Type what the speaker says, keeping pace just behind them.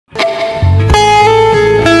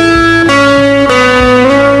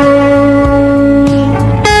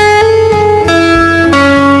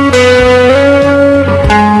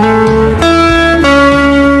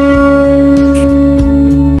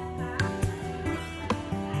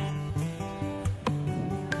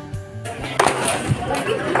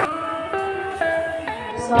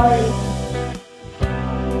sorry.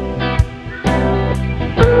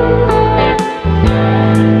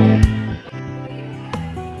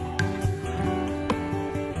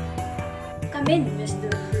 Come in,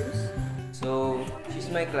 Mr. Cruz. So, she's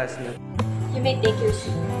my classmate. You may take your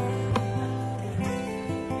seat.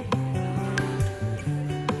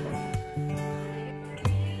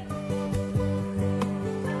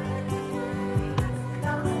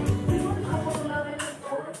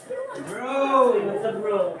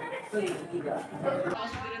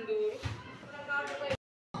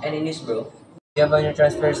 Any news, bro? You have a new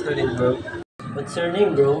transfer student, bro. What's her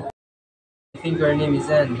name, bro? I think her name is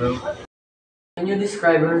Anne, bro. Can you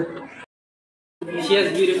describe her? She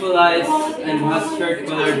has beautiful eyes and has short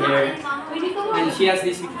colored hair. And she has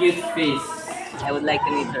this cute face. I would like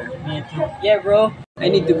to meet her. Me too. Yeah, bro. I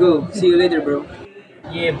need to go. See you later, bro.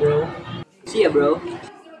 Yeah, bro. See ya, bro.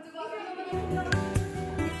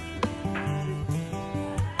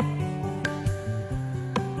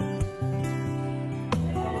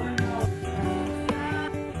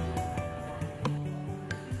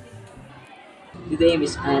 Good day,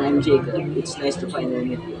 Miss Anne. I'm Jacob. It's nice to finally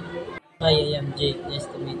meet you. Hi, I am Jake. Nice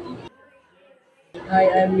to meet you. Hi,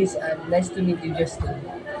 I'm Miss Anne. Nice to meet you, Justin.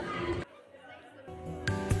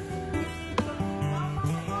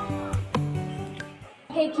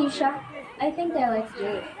 Hey Keisha, I think I like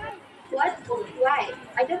Jake. What? Why?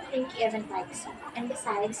 I don't think he even likes you. And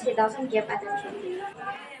besides, he doesn't give attention to you.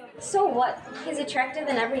 So what? He's attractive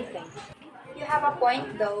and everything. You have a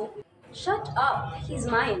point though. Shut up, he's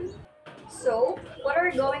mine. So, what are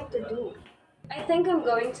we going to do? I think I'm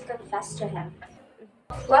going to confess to him.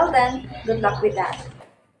 Well then, good luck with that.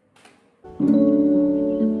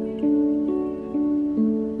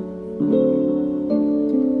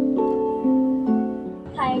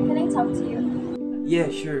 Hi, can I talk to you? Yeah,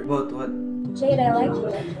 sure. About what? Jade, I like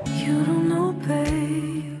you. You don't know,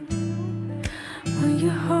 babe, when you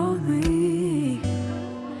hold me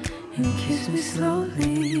and kiss me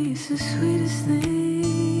slowly, it's the sweetest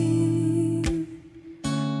thing,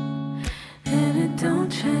 and it don't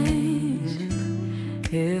change.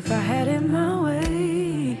 If I had it my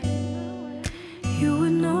way, you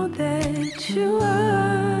would know that you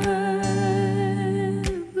are.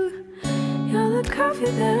 You're the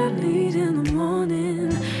coffee that I need in the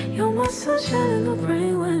morning. You're my sunshine in the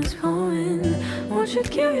rain when it's pouring. Won't you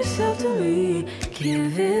give yourself to me?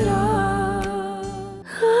 Give it all.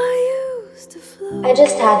 I used to float. I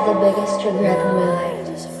just had the biggest regret in my life.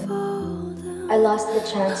 Just fall down. I lost the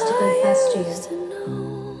chance to confess to you.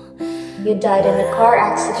 You died in a car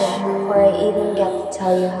accident before I even get to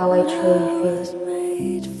tell you how I truly feel.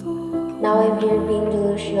 Made for. Now I'm here being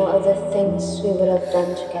delusional of the things we would have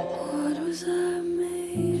done together. What was I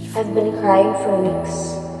made for? I've been crying for weeks,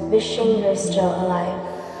 wishing you're still alive,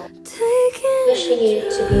 Taking wishing you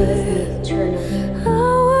to be with me eternally.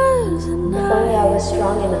 hours and If only I was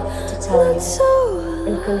strong enough to tell you so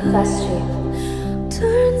and confess to you.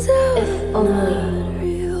 turns out If only